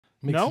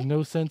Makes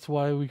no sense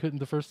why we couldn't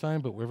the first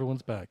time, but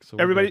everyone's back. So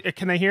everybody,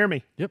 can they hear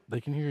me? Yep, they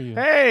can hear you.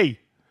 Hey,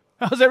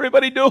 how's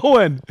everybody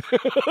doing?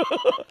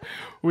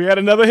 We had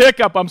another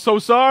hiccup. I'm so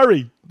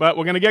sorry, but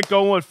we're going to get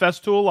going with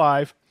Festool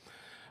Live.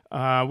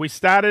 We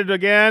started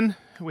again.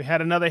 We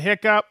had another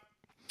hiccup.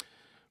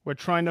 We're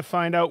trying to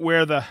find out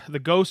where the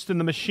ghost in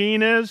the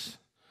machine is.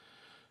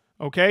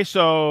 Okay,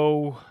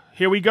 so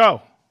here we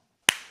go.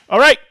 All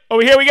right,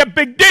 over here we got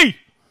Big D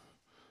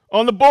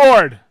on the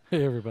board.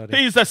 Hey, everybody.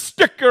 He's a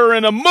sticker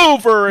and a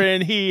mover,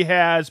 and he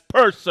has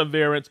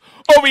perseverance.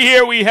 Over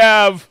here we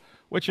have,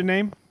 what's your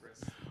name?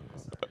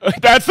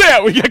 That's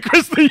it. We get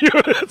Chris the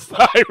Unit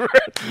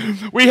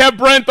Siren. We have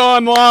Brent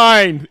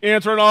online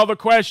answering all the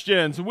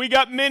questions. We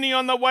got Minnie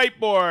on the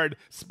whiteboard.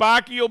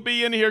 Sparky will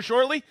be in here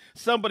shortly.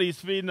 Somebody's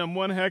feeding him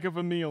one heck of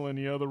a meal in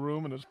the other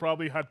room, and it's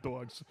probably hot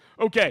dogs.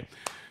 Okay.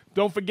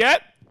 Don't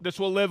forget, this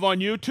will live on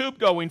YouTube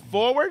going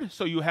forward,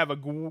 so you have a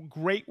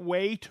great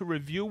way to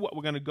review what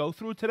we're going to go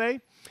through today.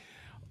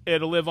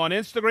 It'll live on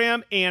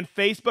Instagram and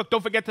Facebook.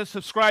 Don't forget to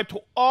subscribe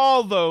to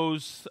all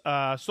those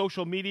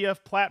social media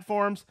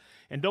platforms.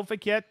 And don't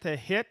forget to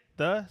hit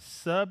the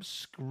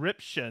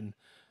subscription.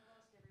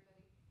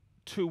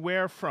 To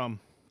where from?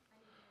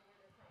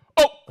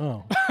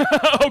 Oh.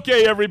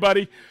 Okay,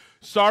 everybody.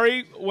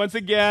 Sorry, once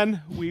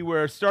again, we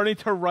were starting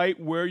to write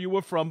where you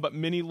were from, but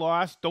Minnie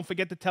lost. Don't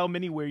forget to tell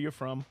Minnie where you're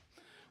from.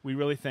 We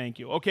really thank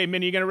you. Okay,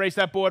 Minnie, you going to erase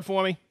that board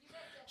for me?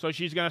 So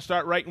she's going to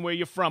start writing where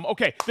you're from.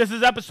 Okay, this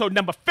is episode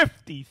number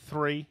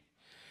 53,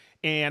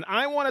 and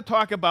I want to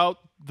talk about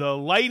the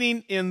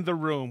lighting in the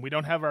room. We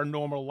don't have our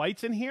normal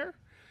lights in here,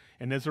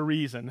 and there's a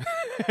reason.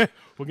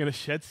 We're going to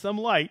shed some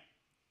light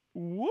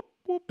whoop,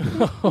 whoop,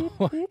 whoop,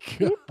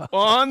 whoop,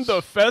 on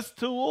the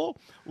Festool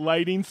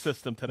lighting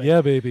system today.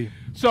 Yeah, baby.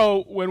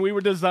 So when we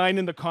were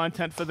designing the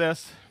content for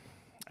this,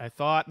 I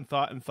thought,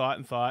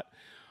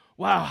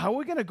 wow, how are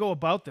we going to go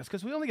about this?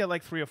 Because we only got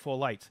like 3 or 4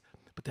 lights.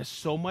 But there's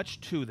so much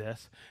to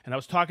this. And I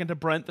was talking to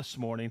Brent this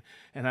morning,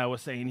 and I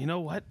was saying, you know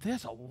what?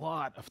 There's a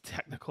lot of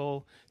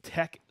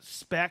tech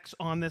specs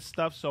on this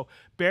stuff. So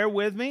bear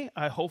with me.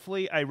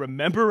 Hopefully I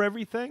remember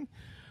everything.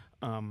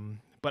 But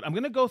I'm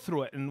going to go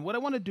through it. And what I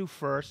want to do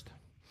first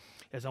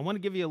is I want to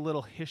give you a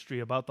little history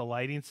about the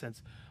lighting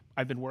since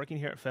I've been working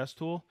here at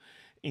Festool.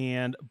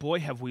 And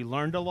boy, have we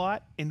learned a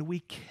lot, and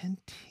we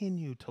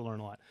continue to learn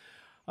a lot.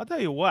 I'll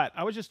tell you what,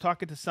 I was just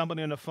talking to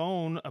somebody on the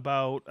phone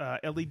about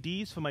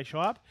LEDs for my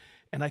shop,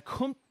 and I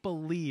couldn't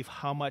believe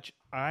how much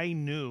I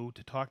knew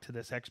to talk to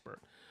this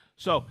expert.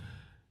 So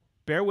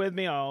bear with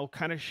me. I'll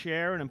kind of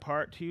share and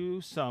impart to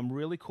you some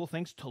really cool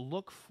things to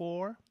look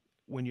for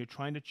when you're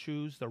trying to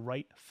choose the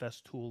right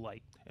Festool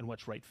light and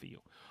what's right for you.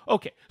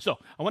 Okay, so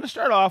I want to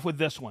start off with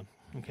this one.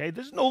 Okay,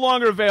 this is no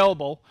longer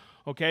available,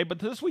 okay, but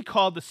this we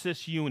called the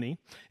SYSLITE.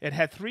 It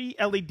had 3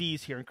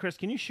 LEDs here. And Chris,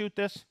 can you shoot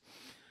this?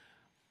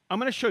 I'm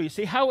going to show you.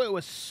 See how it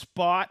was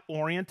spot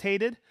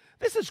orientated?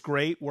 This is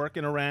great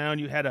working around.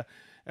 You had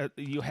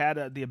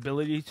the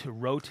ability to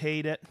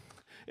rotate it.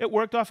 It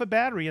worked off a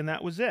battery, and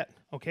that was it.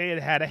 Okay, it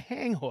had a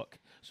hang hook,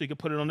 so you could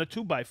put it on a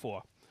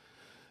 2x4.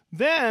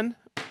 Then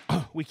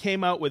we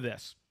came out with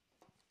this.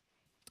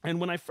 And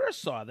when I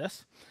first saw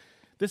this,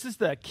 this is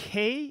the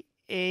KAL1.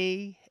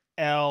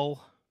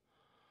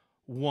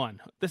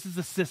 This is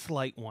the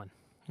SYSLITE one.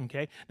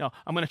 Okay, now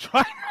I'm going to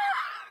try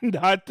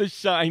not to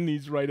shine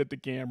these right at the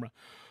camera.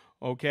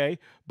 Okay,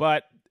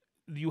 but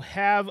you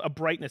have a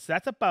brightness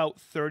that's about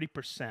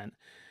 30%.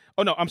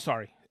 Oh no, I'm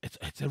sorry,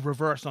 it's a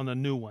reverse on the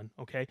new one.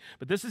 Okay,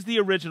 but this is the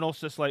original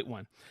SYSLITE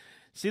one.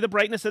 See the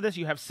brightness of this?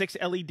 You have 6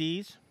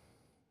 LEDs.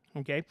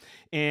 Okay,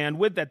 and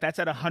with that, that's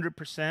at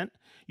 100%.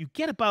 You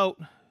get about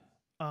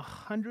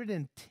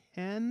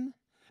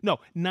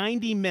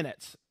 90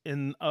 minutes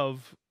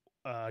of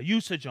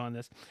usage on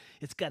this.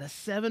 It's got a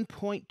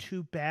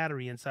 7.2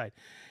 battery inside.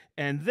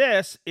 And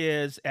this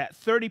is at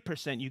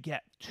 30%, you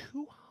get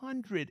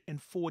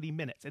 240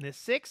 minutes. And there's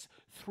 6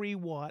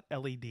 3-watt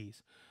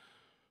LEDs.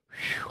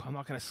 Whew, I'm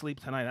not going to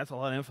sleep tonight. That's a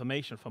lot of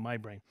information for my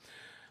brain.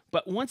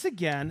 But once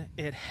again,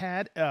 it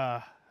had,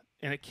 and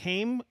it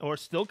came, or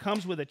still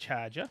comes with a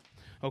charger.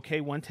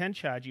 Okay, 110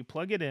 charge. You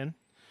plug it in.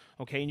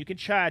 Okay, and you can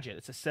charge it.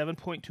 It's a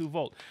 7.2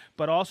 volt.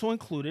 But also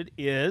included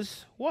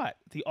is what?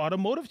 The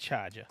automotive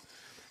charger.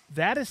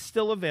 That is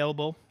still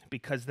available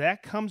because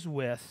that comes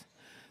with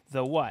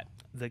the what?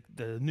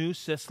 The new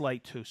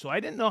SYSLITE 2. So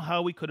I didn't know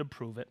how we could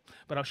improve it,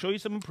 but I'll show you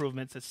some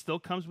improvements. It still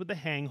comes with the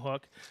hang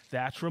hook.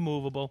 That's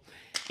removable.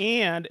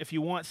 And if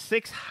you want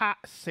 6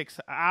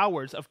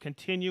 hours of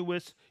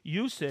continuous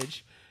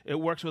usage, it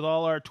works with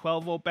all our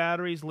 12-volt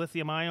batteries,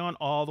 lithium-ion,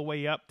 all the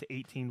way up to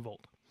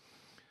 18-volt.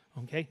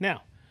 Okay,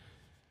 now,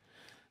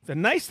 the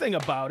nice thing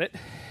about it,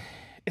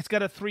 it's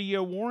got a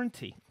 3-year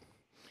warranty.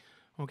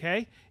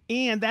 Okay?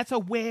 And that's a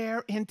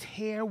wear and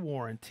tear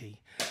warranty.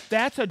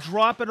 That's a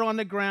drop it on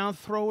the ground,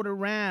 throw it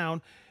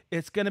around.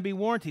 It's going to be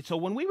warranted. So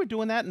when we were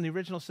doing that in the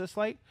original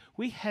SYSLITE,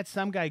 we had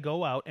some guy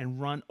go out and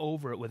run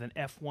over it with an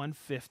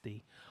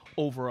F-150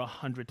 over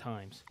 100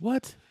 times.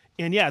 What?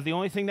 And yeah, the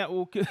only thing that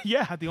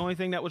the only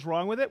thing that was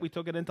wrong with it, we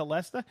took it into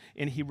Leicester,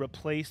 and he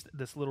replaced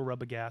this little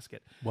rubber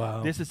gasket.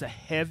 Wow. This is a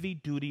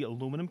heavy-duty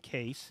aluminum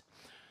case.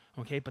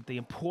 Okay, but the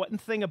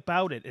important thing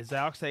about it is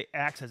it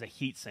acts as a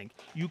heat sink.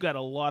 You got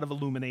a lot of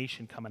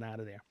illumination coming out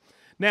of there.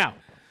 Now,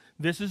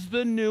 this is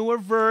the newer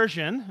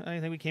version. I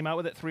think we came out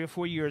with it 3 or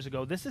 4 years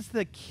ago. This is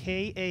the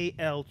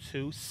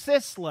KAL2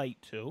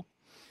 SYSLITE 2.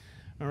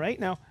 All right,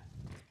 now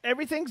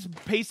everything's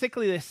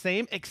basically the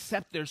same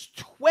except there's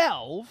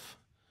 12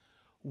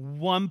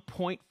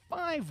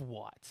 1.5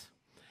 watts.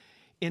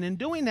 And in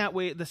doing that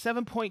way, the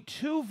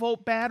 7.2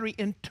 volt battery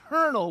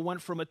internal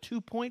went from a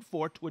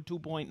 2.4 to a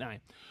 2.9.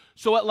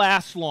 So it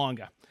lasts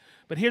longer.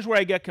 But here's where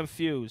I get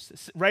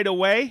confused. Right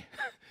away,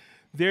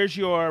 there's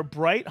your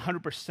bright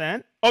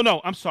 100%. Oh,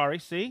 no, I'm sorry.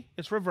 See?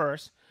 It's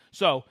reverse.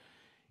 So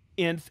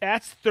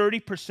that's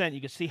 30%.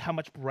 You can see how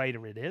much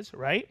brighter it is,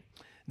 right?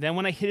 Then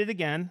when I hit it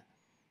again,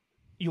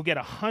 you'll get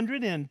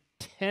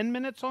 110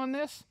 minutes on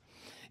this.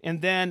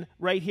 And then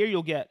right here,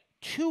 you'll get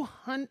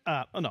 200.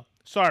 Oh, no,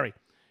 sorry.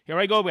 Here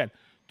I go again.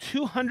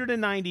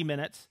 290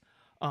 minutes,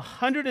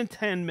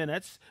 110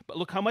 minutes, but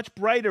look how much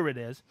brighter it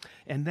is.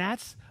 And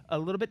that's a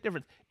little bit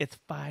different. It's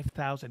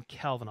 5,000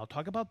 Kelvin. I'll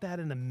talk about that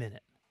in a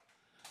minute.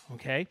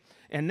 Okay?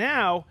 And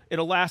now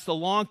it'll last a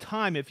long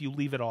time if you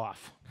leave it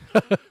off.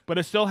 But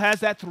it still has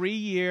that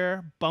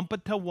 3-year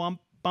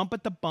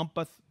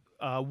bumper-to-bumper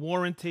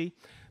warranty.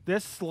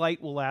 This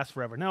light will last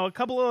forever. Now, a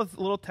couple of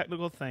little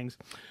technical things.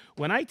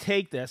 When I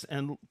take this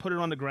and put it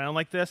on the ground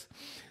like this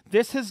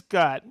has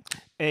got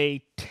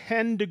a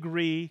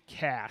 10-degree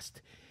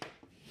cast.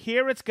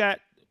 Here it's got,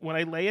 when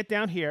I lay it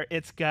down here,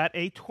 it's got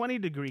a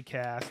 20-degree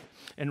cast.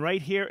 And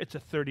right here, it's a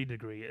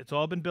 30-degree. It's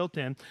all been built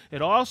in.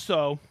 It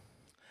also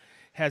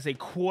has a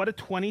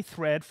 1/4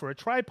 thread for a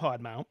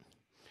tripod mount.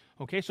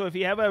 Okay, so if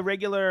you have a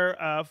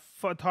regular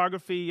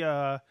photography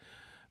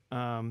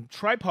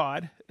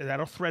tripod,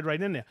 that'll thread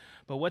right in there.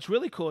 But what's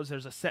really cool is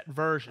there's a set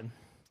version,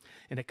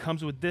 and it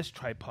comes with this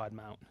tripod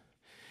mount.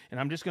 And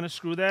I'm just going to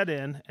screw that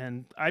in,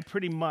 and I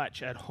pretty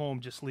much at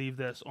home just leave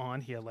this on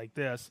here like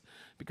this,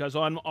 because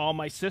on all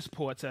my sys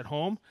ports at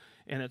home,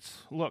 and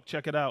it's, look,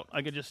 check it out.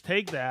 I could just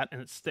take that,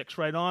 and it sticks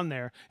right on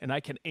there, and I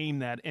can aim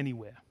that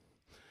anywhere.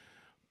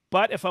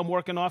 But if I'm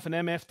working off an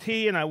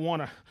MFT and I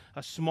want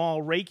a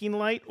small raking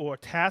light or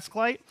task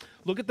light,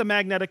 look at the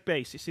magnetic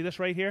base. You see this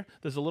right here?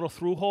 There's a little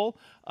through hole.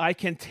 I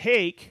can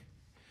take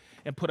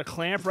and put a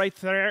clamp right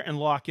there and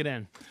lock it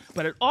in.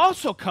 But it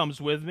also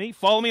comes with me,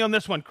 follow me on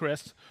this one,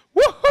 Chris.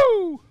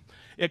 Woohoo!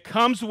 It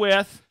comes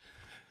with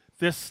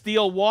this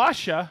steel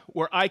washer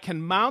where I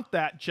can mount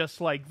that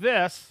just like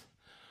this,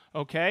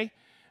 okay,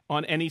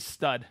 on any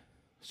stud.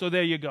 So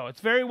there you go. It's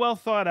very well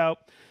thought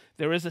out.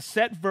 There is a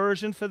set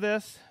version for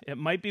this. It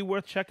might be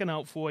worth checking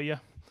out for you.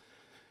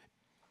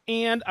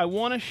 And I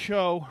want to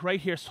show right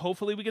here, so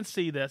hopefully we can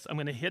see this. I'm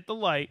going to hit the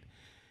light,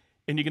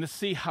 and you're going to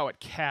see how it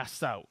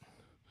casts out.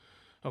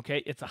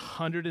 Okay, it's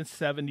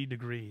 170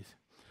 degrees.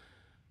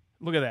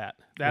 Look at that.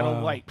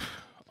 That'll light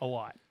a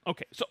lot.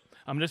 Okay, so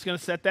I'm just going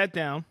to set that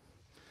down.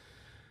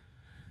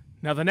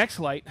 Now the next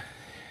light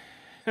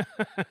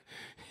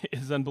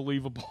is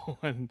unbelievable.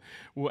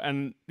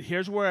 And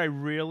here's where I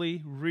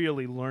really,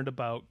 really learned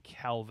about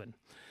Kelvin.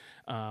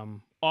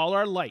 All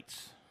our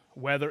lights,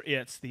 whether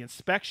it's the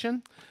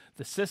inspection,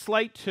 the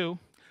SYSLITE 2,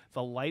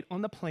 the light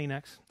on the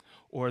Planex,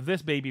 or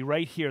this baby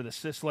right here, the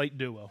SYSLITE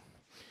Duo,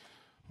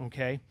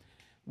 okay?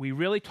 We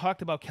really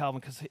talked about Kelvin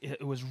because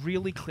it was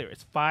really clear.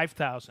 It's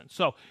 5,000.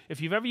 So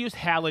if you've ever used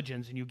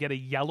halogens and you get a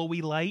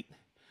yellowy light,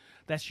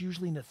 that's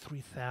usually in the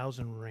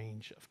 3,000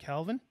 range of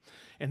Kelvin.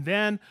 And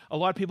then a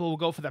lot of people will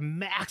go for the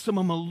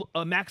maximum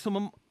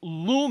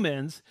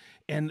lumens,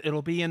 and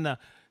it'll be in the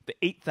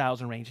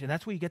 8,000 range. And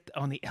that's where you get,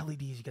 on the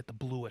LEDs, you get the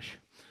bluish.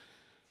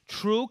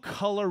 True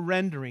color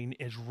rendering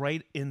is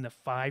right in the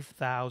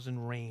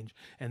 5,000 range,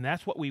 and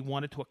that's what we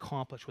wanted to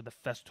accomplish with the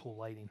Festool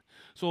lighting.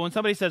 So when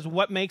somebody says,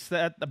 what makes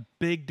that the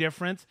big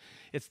difference?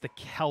 It's the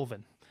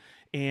Kelvin.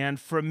 And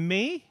for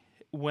me,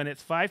 when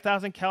it's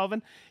 5,000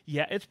 Kelvin,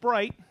 yeah, it's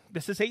bright.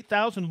 This is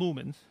 8,000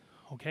 lumens,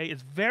 okay?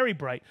 It's very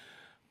bright,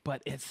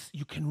 but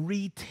you can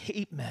read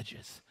tape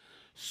measures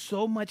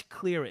so much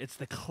clearer. It's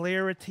the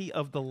clarity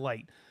of the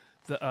light.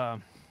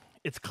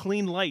 It's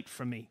clean light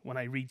for me when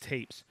I read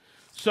tapes.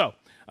 So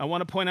I want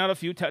to point out a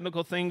few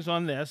technical things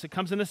on this. It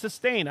comes in a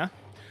sustainer,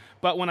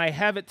 but when I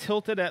have it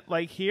tilted at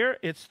like here,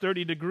 it's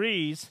 30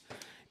 degrees.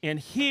 And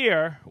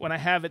here, when I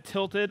have it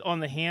tilted on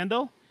the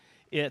handle,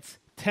 it's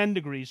 10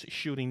 degrees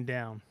shooting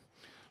down.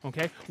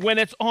 Okay? When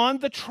it's on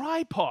the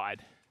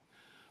tripod,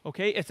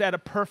 okay, it's at a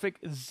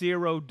perfect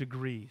 0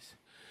 degrees.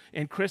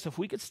 And Chris, if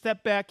we could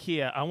step back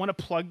here, I want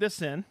to plug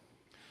this in.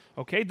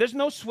 Okay? There's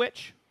no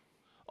switch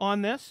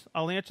on this.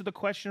 I'll answer the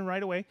question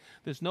right away.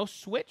 There's no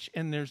switch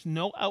and there's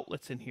no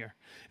outlets in here.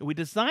 And we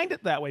designed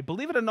it that way.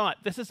 Believe it or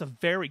not, this is a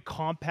very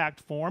compact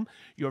form.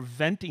 Your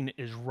venting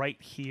is right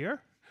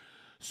here.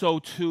 So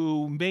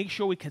to make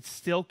sure we could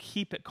still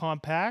keep it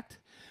compact,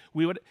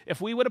 if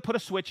we would have put a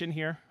switch in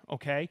here,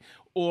 okay,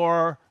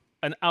 or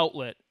an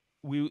outlet,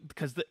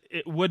 because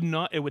it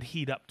would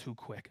heat up too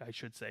quick, I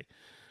should say.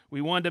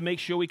 We wanted to make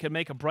sure we could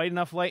make a bright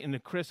enough light.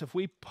 And Chris, if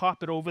we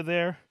pop it over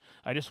there,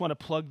 I just want to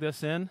plug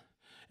this in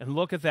and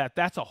look at that.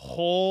 That's a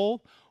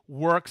whole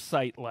work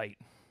site light.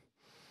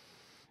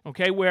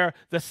 Okay, where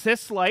the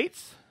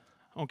SYSLITEs,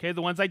 okay,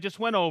 the ones I just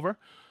went over,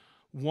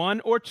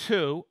 1 or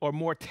 2 or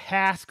more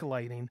task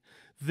lighting,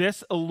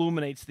 this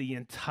illuminates the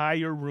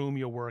entire room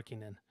you're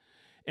working in.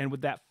 And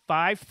with that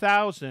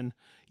 5,000,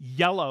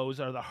 yellows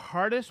are the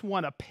hardest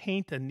one a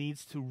painter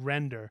needs to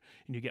render,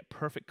 and you get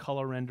perfect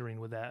color rendering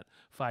with that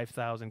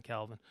 5,000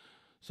 Kelvin.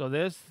 So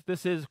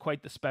this is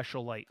quite the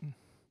special light.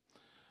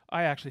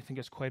 I actually think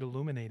it's quite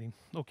illuminating.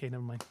 Okay,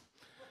 never mind.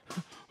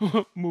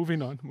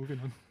 Moving on.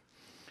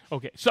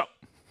 Okay, so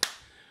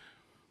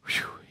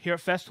here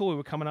at Festool, we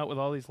were coming out with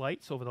all these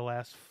lights over the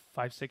last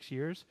 5-6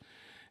 years,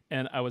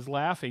 and I was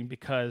laughing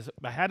because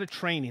I had a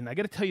training. I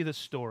got to tell you this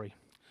story.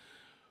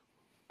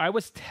 I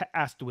was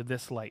tasked with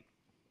this light.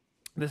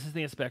 This is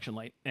the inspection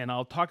light, and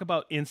I'll talk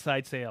about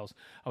inside sales.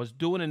 I was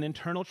doing an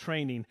internal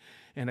training,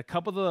 and a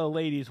couple of the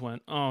ladies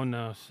went, "Oh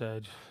no,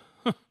 Sedge,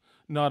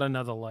 not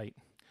another light."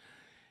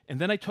 And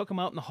then I took them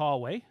out in the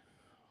hallway.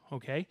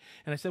 Okay,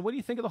 and I said, what do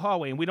you think of the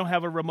hallway? And we don't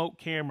have a remote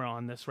camera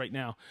on this right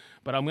now,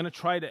 but I'm going to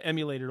try to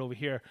emulate it over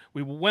here.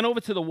 We went over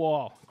to the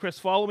wall. Chris,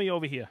 follow me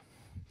over here.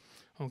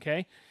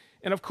 Okay,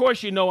 and of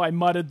course, you know I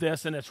mudded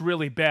this, and it's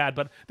really bad,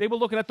 but they were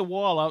looking at the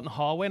wall out in the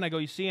hallway, and I go,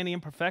 you see any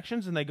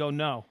imperfections? And they go,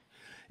 no.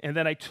 And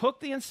then I took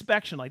the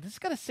inspection light. This has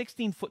got a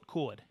 16-foot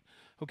cord.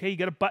 Okay, you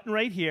got a button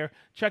right here.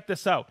 Check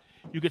this out.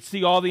 You could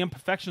see all the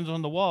imperfections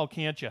on the wall,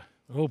 can't you?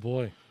 Oh,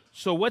 boy.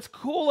 So what's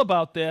cool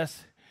about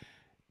this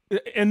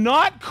and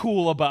not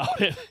cool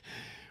about it,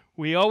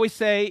 we always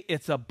say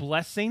it's a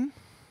blessing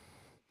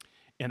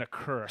and a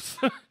curse.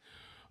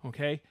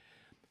 Okay?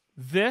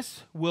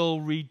 This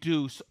will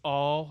reduce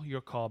all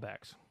your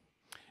callbacks.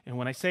 And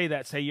when I say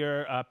that, say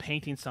you're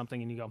painting something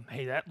and you go,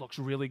 hey, that looks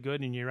really good,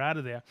 and you're out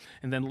of there.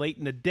 And then late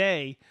in the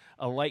day,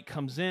 a light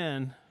comes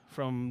in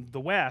from the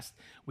west.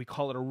 We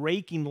call it a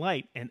raking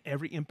light, and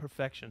every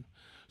imperfection.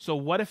 So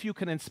what if you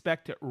can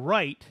inspect it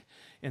right?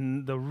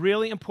 And the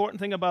really important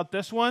thing about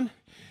this one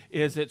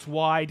is it's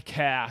wide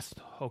cast,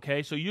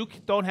 okay? So you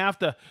don't have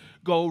to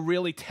go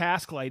really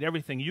task light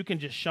everything. You can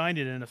just shine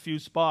it in a few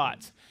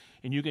spots,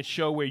 and you can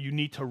show where you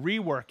need to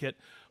rework it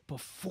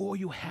before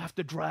you have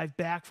to drive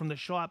back from the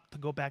shop to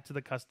go back to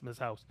the customer's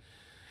house.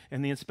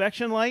 And the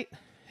inspection light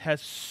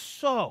has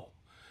so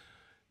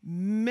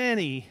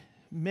many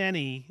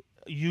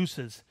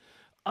uses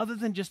other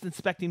than just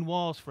inspecting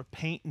walls for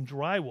paint and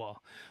drywall.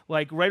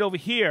 Like right over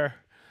here,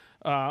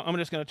 I'm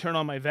just going to turn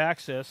on my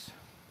Vaxis,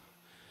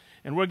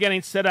 and we're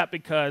getting set up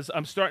because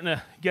I'm starting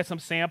to get some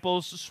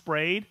samples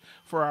sprayed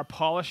for our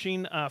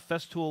polishing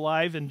Festool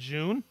Live in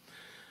June.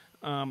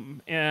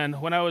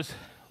 And when I was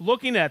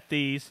looking at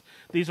these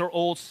are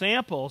old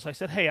samples. I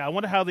said, hey, I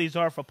wonder how these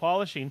are for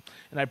polishing.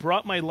 And I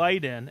brought my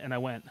light in, and I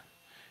went,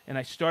 and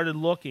I started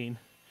looking,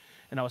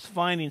 and I was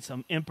finding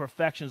some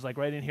imperfections. Like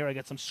right in here, I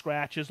got some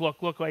scratches.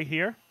 Look right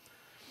here.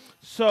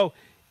 So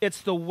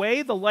it's the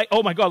way the light,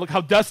 oh my God, look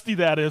how dusty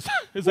that is.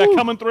 Is that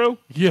coming through?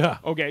 Yeah.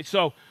 Okay,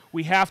 so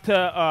we have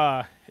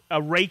to,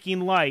 a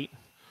raking light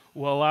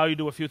will allow you to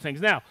do a few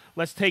things. Now,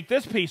 let's take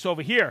this piece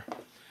over here.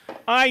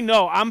 I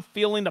know I'm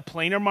feeling the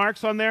planer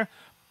marks on there,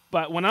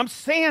 but when I'm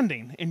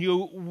sanding,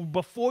 and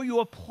before you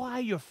apply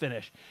your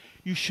finish,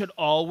 you should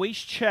always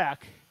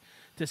check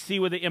to see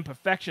where the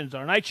imperfections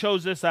are. And I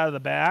chose this out of the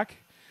back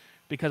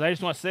because I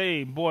just want to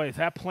say, boy,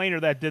 that planer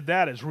that did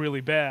that is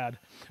really bad.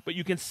 But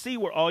you can see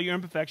where all your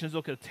imperfections,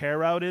 look at the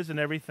tear out is and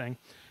everything.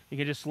 You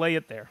can just lay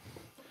it there.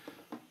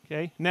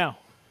 Okay, now,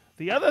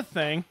 the other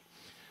thing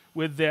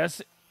with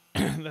this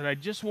that I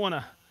just want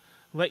to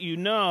let you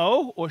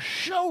know or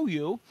show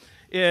you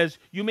is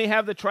you may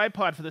have the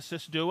tripod for the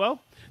Sys Duo.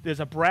 There's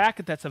a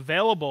bracket that's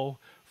available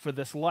for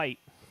this light,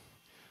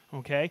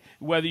 okay?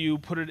 Whether you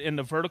put it in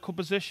the vertical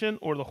position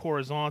or the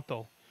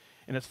horizontal,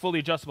 and it's fully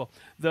adjustable.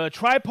 The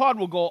tripod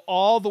will go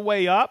all the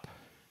way up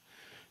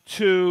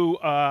to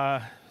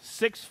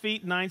 6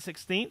 feet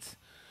 9/16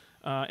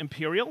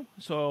 imperial,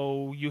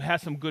 so you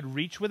have some good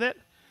reach with it.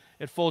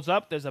 It folds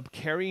up. There's a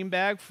carrying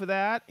bag for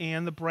that,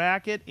 and the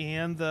bracket,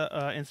 and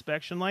the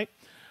inspection light.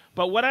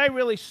 But what I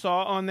really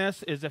saw on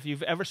this is if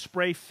you've ever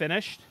spray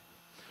finished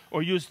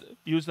or used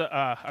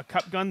a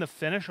cup gun to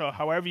finish, or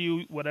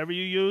whatever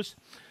you use,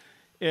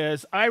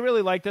 is I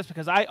really like this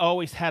because I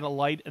always had a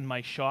light in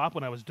my shop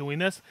when I was doing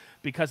this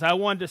because I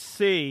wanted to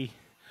see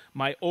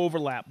my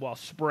overlap while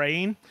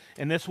spraying,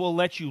 and this will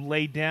let you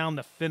lay down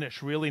the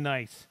finish really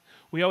nice.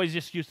 We always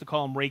just used to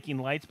call them raking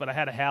lights, but I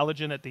had a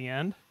halogen at the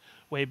end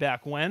way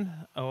back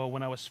when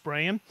I was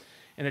spraying,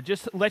 and it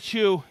just lets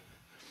you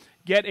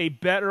get a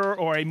better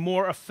or a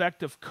more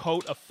effective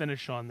coat of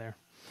finish on there.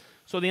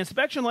 So the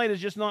inspection light is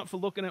just not for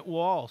looking at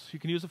walls. You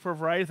can use it for a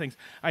variety of things.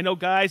 I know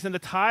guys in the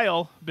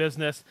tile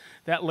business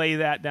that lay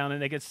that down, and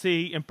they can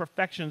see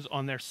imperfections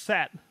on their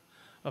set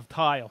of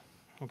tile,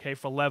 okay,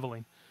 for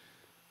leveling.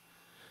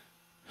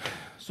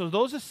 So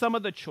those are some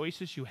of the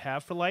choices you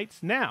have for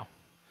lights. Now,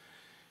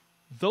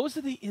 Those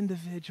are the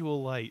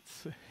individual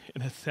lights,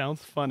 and it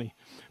sounds funny,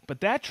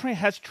 but that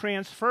has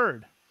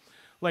transferred.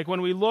 Like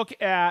when we look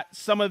at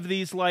some of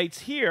these lights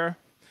here,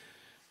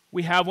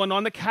 we have one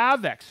on the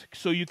Cavex,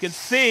 so you can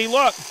see,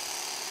 look,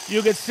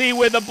 you can see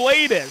where the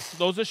blade is.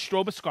 Those are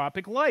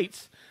stroboscopic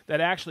lights that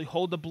actually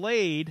hold the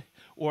blade,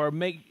 or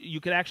you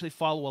can actually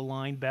follow a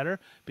line better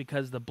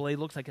because the blade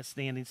looks like it's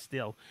standing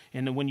still.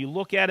 And then when you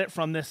look at it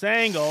from this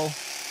angle,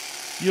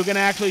 you can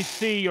actually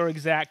see your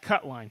exact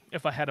cut line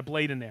if I had a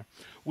blade in there.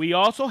 We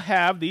also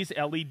have these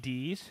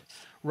LEDs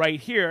right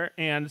here,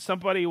 and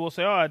somebody will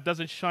say, oh, it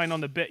doesn't shine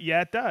on the bit.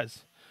 Yeah, it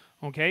does.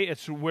 Okay,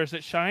 where's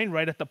it shine?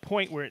 Right at the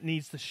point where it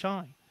needs to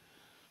shine.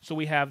 So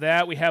we have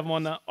that. We have them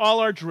on all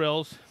our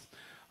drills.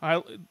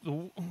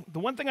 The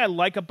one thing I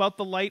like about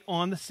the light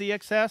on the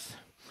CXS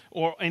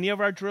or any of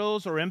our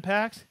drills or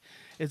impacts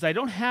is I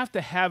don't have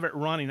to have it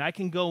running. I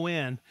can go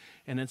in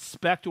and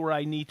inspect where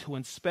I need to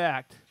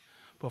inspect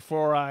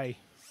before I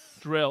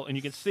drill, and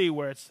you can see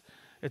where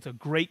it's a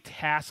great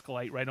task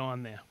light right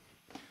on there.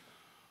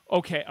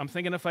 Okay, I'm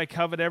thinking if I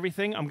covered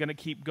everything, I'm going to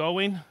keep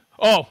going.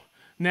 Oh,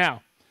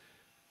 now,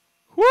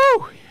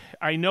 whoo!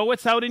 I know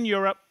it's out in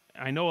Europe.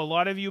 I know a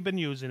lot of you have been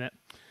using it,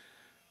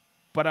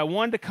 but I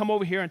wanted to come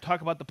over here and talk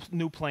about the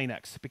new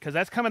Planex because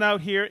that's coming out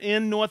here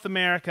in North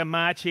America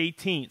March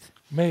 18th.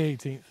 May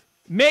 18th.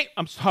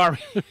 I'm sorry.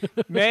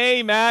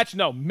 May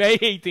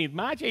 18th.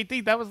 March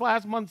 18th, that was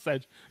last month,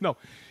 Sedge. No.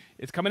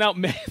 It's coming out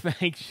May.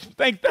 Thanks.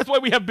 That's why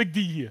we have Big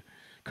D here.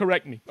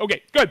 Correct me.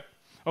 Okay, good.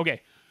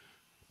 Okay.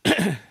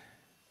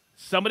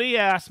 Somebody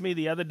asked me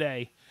the other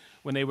day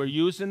when they were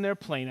using their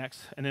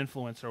Planex, an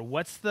influencer,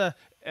 what's the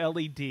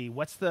LED?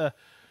 What's the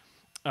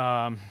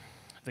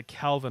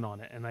Kelvin on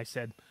it? And I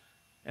said,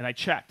 and I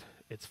checked.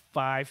 It's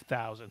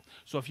 5,000.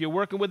 So if you're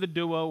working with a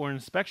Duo or an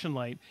inspection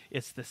light,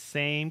 it's the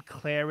same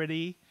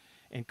clarity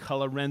and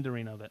color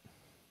rendering of it.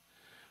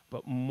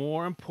 But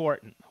more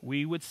important,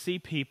 we would see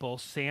people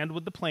sand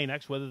with the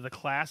Planex, whether the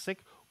Classic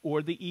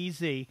or the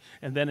EZ,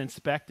 and then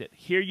inspect it.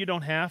 Here you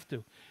don't have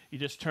to. You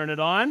just turn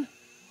it on,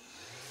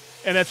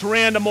 and it's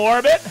random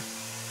orbit,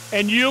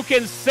 and you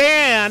can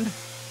sand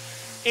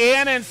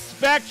and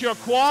inspect your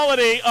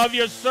quality of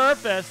your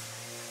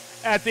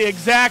surface at the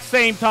exact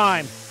same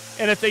time.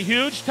 And it's a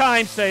huge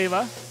time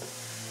saver.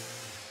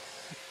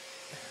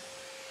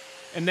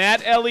 And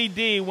that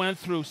LED went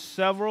through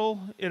several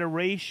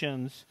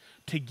iterations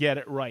to get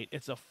it right.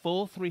 It's a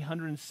full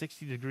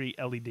 360-degree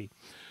LED.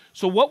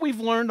 So what we've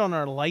learned on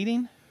our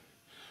lighting,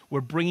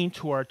 we're bringing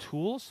to our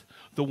tools,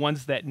 the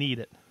ones that need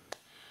it.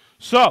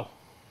 So,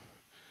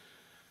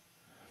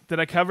 did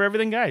I cover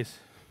everything, guys?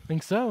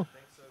 Think so.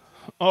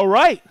 All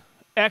right.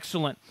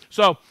 Excellent.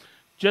 So,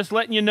 just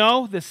letting you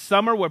know, this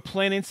summer we're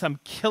planning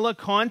some killer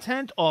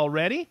content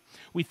already.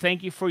 We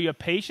thank you for your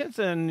patience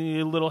and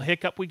the little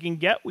hiccup we can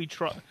get. We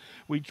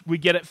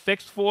get it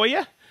fixed for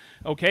you.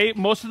 Okay,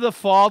 most of the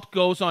fault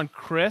goes on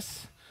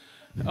Chris.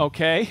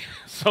 Okay,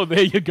 so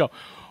there you go.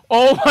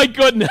 Oh my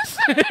goodness.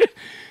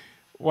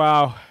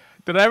 Wow.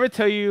 Did I ever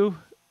tell you,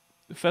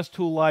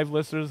 Festool Live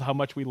listeners, how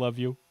much we love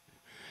you?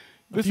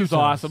 This is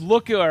awesome.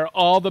 Look at where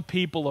all the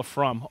people are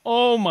from.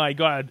 Oh my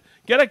God.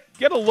 Get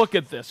a look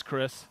at this,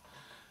 Chris.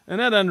 Isn't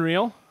that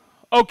unreal?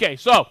 Okay,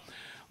 so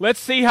let's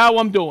see how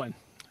I'm doing.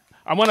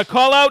 I want to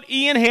call out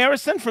Ian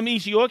Harrison from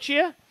East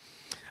Yorkshire.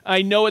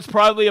 I know it's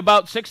probably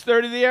about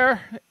 6:30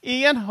 there,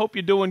 Ian. Hope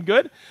you're doing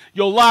good.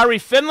 Yolari,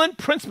 Finland.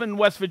 Princeton,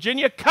 West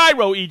Virginia.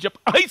 Cairo, Egypt.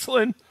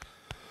 Iceland.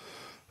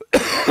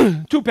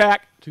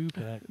 Two-pack.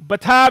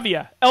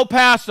 Batavia. El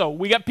Paso.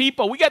 We got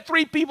people. We got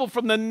 3 people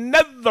from the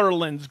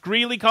Netherlands.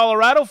 Greeley,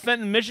 Colorado.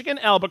 Fenton, Michigan.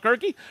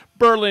 Albuquerque.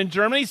 Berlin,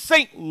 Germany.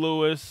 St.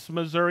 Louis,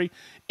 Missouri.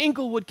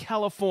 Inglewood,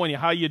 California.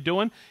 How you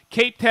doing?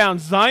 Cape Town,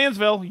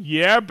 Zionsville.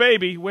 Yeah,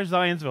 baby. Where's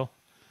Zionsville?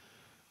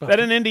 Is that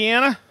in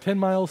Indiana? 10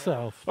 miles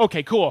south.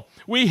 Okay, cool.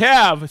 We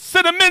have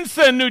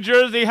Cinnaminson, New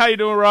Jersey. How you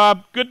doing,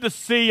 Rob? Good to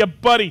see you,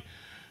 buddy.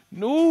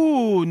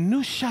 Ooh,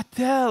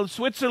 Neuchâtel,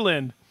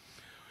 Switzerland.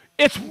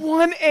 It's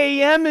 1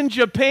 a.m. in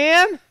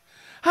Japan?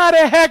 How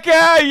the heck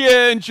are you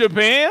in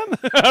Japan?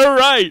 All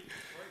right.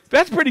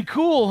 That's pretty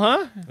cool,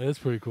 huh? That's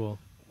pretty cool.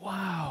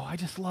 Wow, I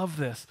just love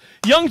this.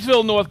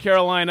 Youngsville, North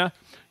Carolina.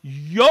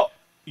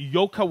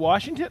 Yoka,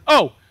 Washington.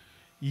 Oh,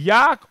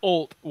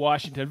 Yakult,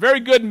 Washington. Very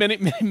good,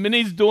 Minnie.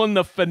 Minnie's doing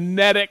the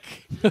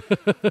phonetic.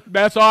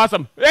 That's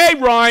awesome. Hey,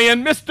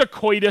 Ryan, Mr.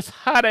 Coitus,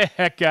 how the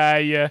heck are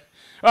you?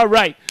 All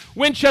right.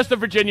 Winchester,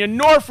 Virginia.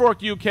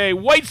 Norfolk, UK.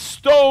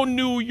 Whitestone,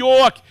 New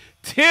York.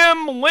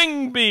 Tim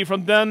Lingby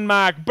from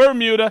Denmark.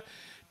 Bermuda.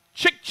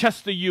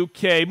 Chichester,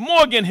 UK.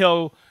 Morgan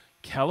Hill,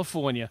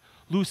 California.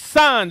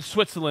 Lausanne,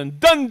 Switzerland.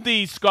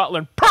 Dundee,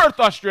 Scotland.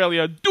 Perth,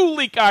 Australia.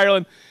 Duleek,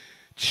 Ireland.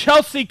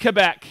 Chelsea,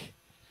 Quebec.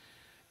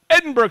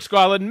 Edinburgh,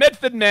 Scotland,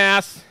 Medford,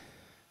 Mass,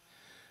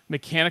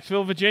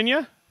 Mechanicsville,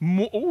 Virginia.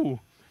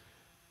 Ooh,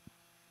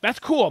 that's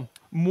cool.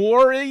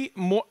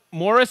 Morrisburg,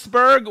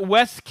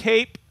 West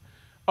Cape,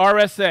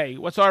 RSA.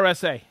 What's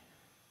RSA?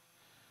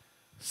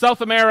 South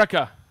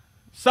America.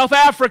 South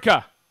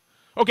Africa.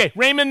 Okay,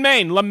 Raymond,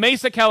 Maine. La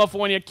Mesa,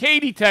 California.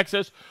 Katy,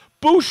 Texas.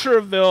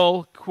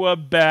 Boucherville,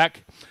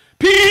 Quebec.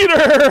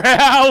 Peter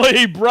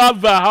Alley,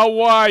 brother, how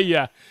are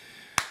you?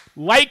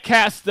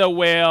 Lancaster,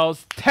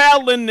 Wales,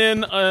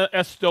 Tallinn,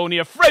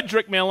 Estonia,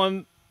 Frederick,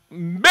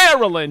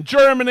 Maryland,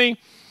 Germany,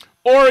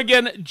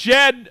 Oregon,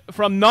 Jed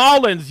from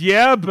Nolens,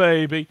 yeah,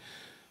 baby,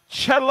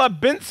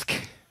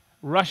 Chelyabinsk,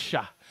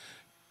 Russia,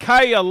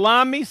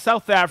 Kyalami,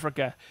 South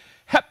Africa,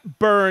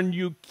 Hepburn,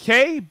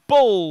 UK,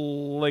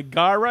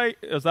 Bulgaria,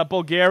 is that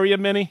Bulgaria,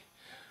 Minnie?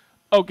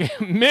 Okay,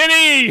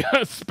 Minnie,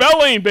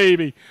 spelling,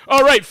 baby.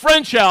 All right,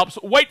 French Alps,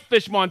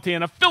 Whitefish,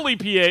 Montana, Philly,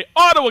 PA,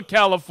 Ottawa,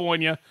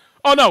 California.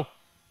 Oh, no,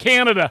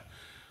 Canada.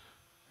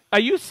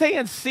 Are you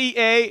saying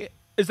CA?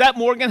 Is that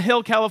Morgan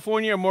Hill,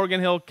 California, or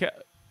Morgan Hill?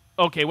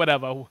 Okay,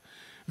 whatever.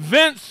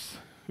 Vinny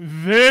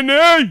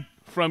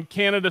from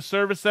Canada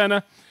Service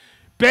Center.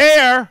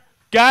 Bear,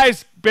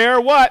 guys,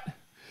 Bear what?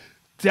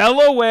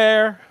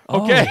 Delaware.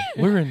 Okay.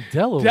 Oh, we're in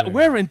Delaware.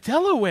 We're in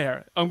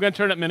Delaware. I'm going to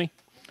turn it, Minnie.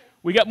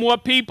 We got more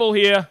people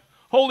here.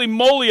 Holy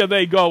moly, are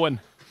they going?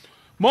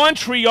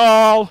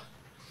 Montreal,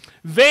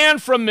 Van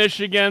from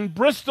Michigan,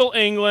 Bristol,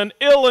 England,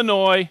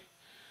 Illinois,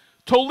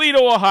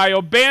 Toledo,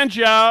 Ohio,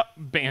 Banjo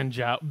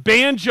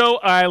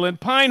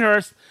Island,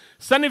 Pinehurst,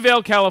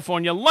 Sunnyvale,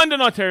 California,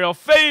 London, Ontario,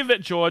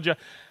 Fayette, Georgia,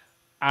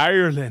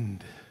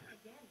 Ireland,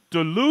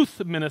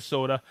 Duluth,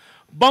 Minnesota,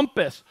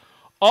 Bumpus,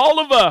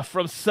 Oliver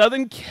from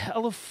Southern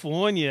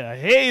California.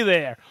 Hey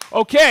there.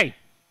 Okay.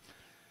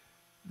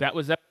 That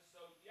was episode.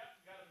 Yep,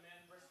 got a man,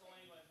 Bristol,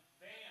 England.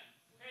 Van.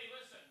 Hey,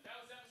 listen, that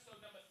was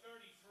episode number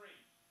 33.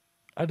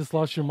 I just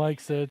lost your mic,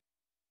 Sid.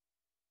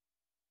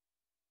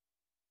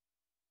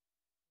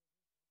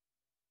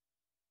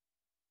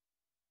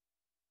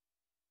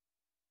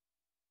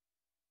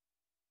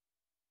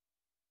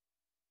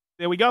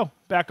 There we go.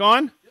 Back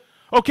on?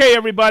 Okay,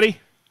 everybody.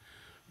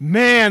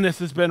 Man, this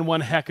has been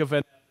one heck of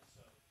an episode.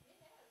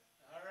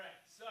 All right,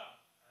 so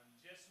I'm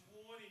just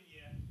warning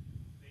you.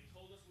 They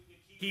told us we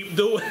could keep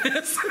doing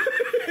this.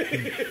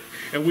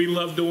 And we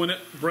love doing it.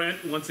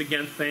 Brent, once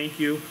again, thank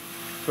you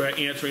for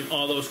answering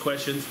all those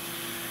questions.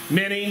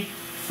 Minnie,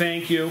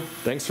 thank you.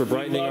 Thanks for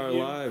brightening our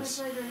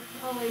lives. My pleasure,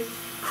 always.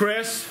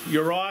 Chris,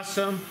 you're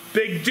awesome.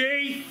 Big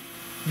D,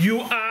 you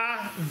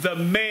are the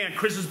man.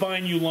 Chris is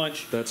buying you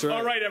lunch. That's right.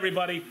 All right,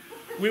 everybody.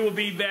 We will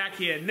be back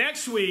here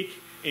next week,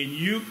 and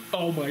you,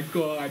 oh my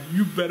God,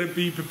 you better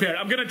be prepared.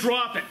 I'm going to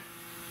drop it.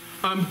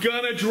 I'm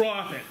going to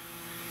drop it.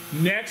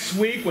 Next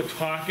week, we're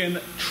talking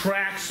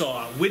track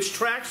saw. Which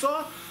track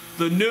saw?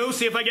 The new,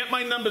 see if I get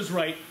my numbers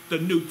right, the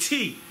new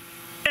TSC55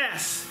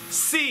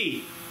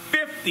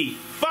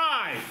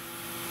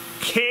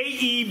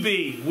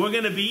 KEB. We're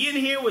going to be in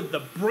here with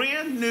the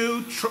brand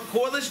new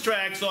cordless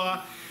track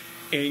saw,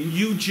 and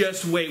you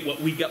just wait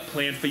what we got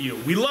planned for you.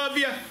 We love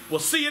you. We'll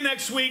see you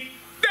next week.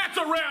 That's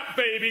a wrap,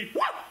 baby.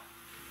 Woo!